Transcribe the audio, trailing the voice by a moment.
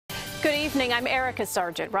Good evening. I'm Erica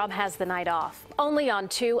Sargent. Rob has the night off. Only on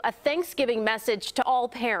 2, a Thanksgiving message to all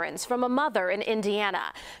parents from a mother in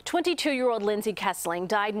Indiana. 22-year-old Lindsay Kessling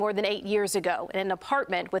died more than 8 years ago in an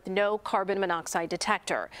apartment with no carbon monoxide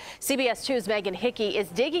detector. CBS 2's Megan Hickey is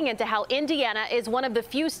digging into how Indiana is one of the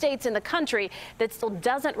few states in the country that still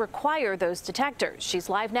doesn't require those detectors. She's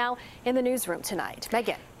live now in the newsroom tonight.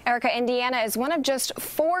 Megan. Erica, Indiana is one of just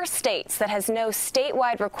 4 states that has no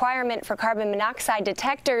statewide requirement for carbon monoxide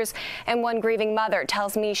detectors, and one grieving mother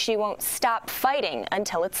tells me she won't stop fighting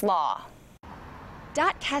until it's law.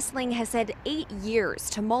 Dot Kessling has had 8 years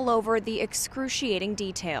to mull over the excruciating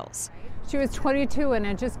details. She was 22 and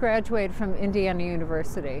had just graduated from Indiana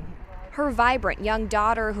University. Her vibrant young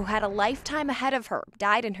daughter, who had a lifetime ahead of her,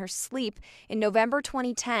 died in her sleep in November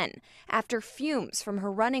 2010 after fumes from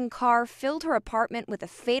her running car filled her apartment with a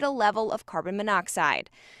fatal level of carbon monoxide.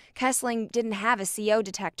 Kessling didn't have a CO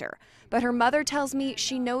detector, but her mother tells me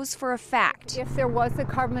she knows for a fact. If there was a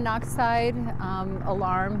carbon monoxide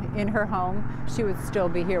alarm in her home, she would still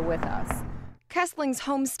be here with us. Kessling's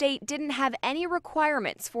home state didn't have any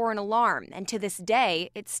requirements for an alarm, and to this day,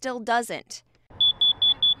 it still doesn't.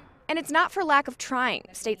 And it's not for lack of trying.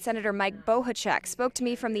 State Senator Mike Bohachek spoke to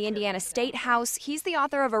me from the Indiana State House. He's the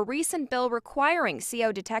author of a recent bill requiring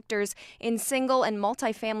CO detectors in single and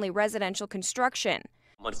multifamily residential construction.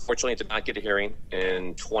 Unfortunately, it did not get a hearing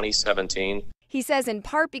in 2017. He says in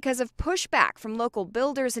part because of pushback from local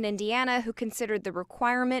builders in Indiana who considered the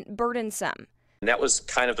requirement burdensome. And that was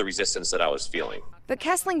kind of the resistance that I was feeling. But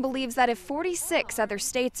Kessling believes that if 46 other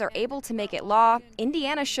states are able to make it law,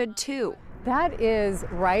 Indiana should too. That is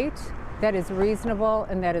right, that is reasonable,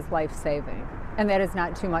 and that is life-saving. And that is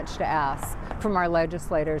not too much to ask from our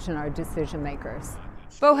legislators and our decision makers.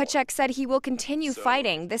 Bohachek said he will continue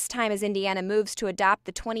fighting, this time as Indiana moves to adopt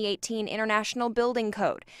the 2018 International Building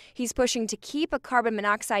Code. He's pushing to keep a carbon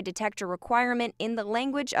monoxide detector requirement in the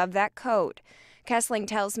language of that code. Kessling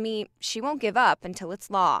tells me she won't give up until it's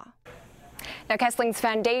law. Now, Kessling's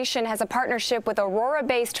foundation has a partnership with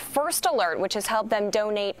Aurora-based First Alert, which has helped them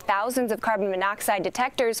donate thousands of carbon monoxide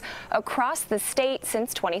detectors across the state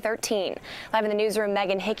since 2013. Live in the newsroom,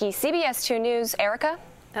 Megan Hickey, CBS 2 News. Erica?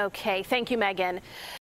 Okay, thank you, Megan.